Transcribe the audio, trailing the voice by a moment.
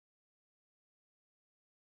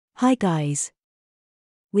Hi guys.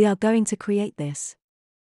 We are going to create this.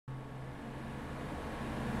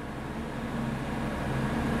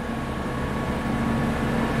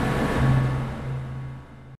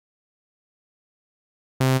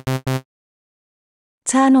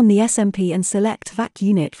 Turn on the SMP and select VAC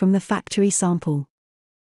unit from the factory sample.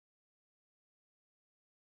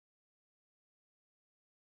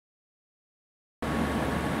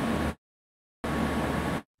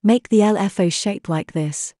 Make the LFO shape like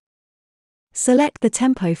this. Select the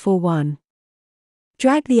tempo for 1.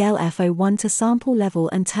 Drag the LFO 1 to sample level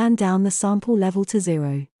and turn down the sample level to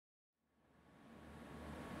 0.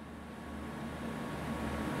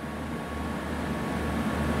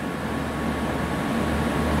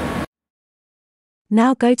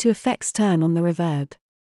 Now go to Effects, turn on the reverb.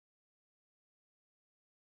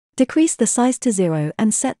 Decrease the size to 0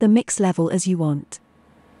 and set the mix level as you want.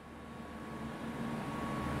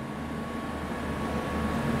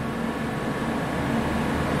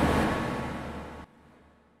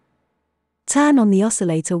 Turn on the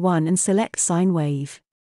oscillator 1 and select sine wave.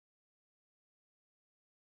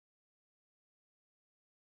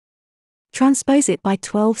 Transpose it by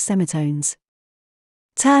 12 semitones.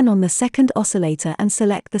 Turn on the second oscillator and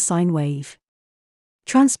select the sine wave.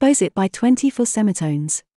 Transpose it by 24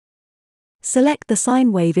 semitones. Select the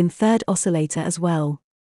sine wave in third oscillator as well.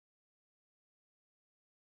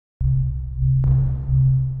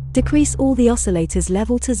 Decrease all the oscillators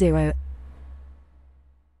level to 0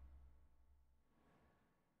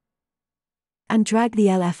 and drag the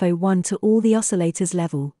LFO 1 to all the oscillators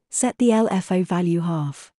level. Set the LFO value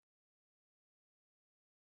half.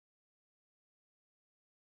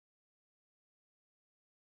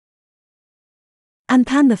 And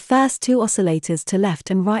pan the first 2 oscillators to left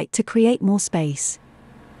and right to create more space.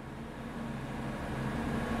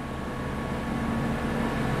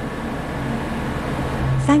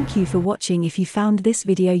 Thank you for watching. If you found this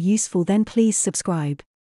video useful, then please subscribe.